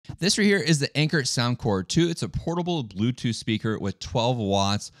This right here is the Anker Soundcore 2. It's a portable Bluetooth speaker with 12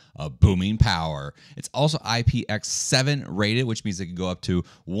 watts of booming power. It's also IPX7 rated, which means it can go up to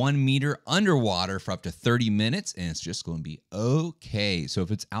 1 meter underwater for up to 30 minutes, and it's just going to be okay. So if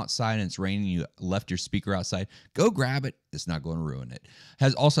it's outside and it's raining, you left your speaker outside, go grab it. It's not going to ruin it.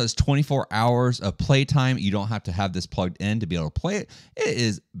 Also has 24 hours of playtime. You don't have to have this plugged in to be able to play it. It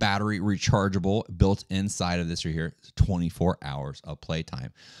is battery rechargeable, built inside of this right here. 24 hours of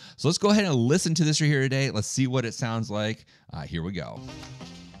playtime. So let's go ahead and listen to this right here today. Let's see what it sounds like. Here we go.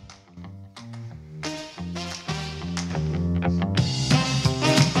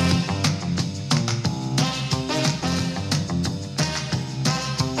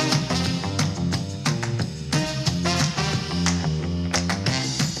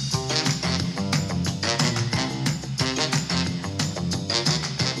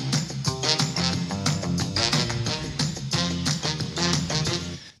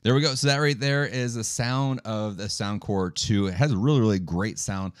 There we go. So that right there is the sound of the Soundcore 2. It has a really, really great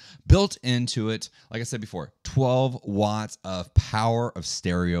sound built into it. Like I said before, 12 watts of power of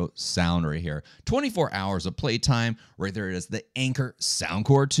stereo sound right here. 24 hours of playtime. Right there it is, the Anker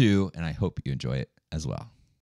Soundcore 2. And I hope you enjoy it as well.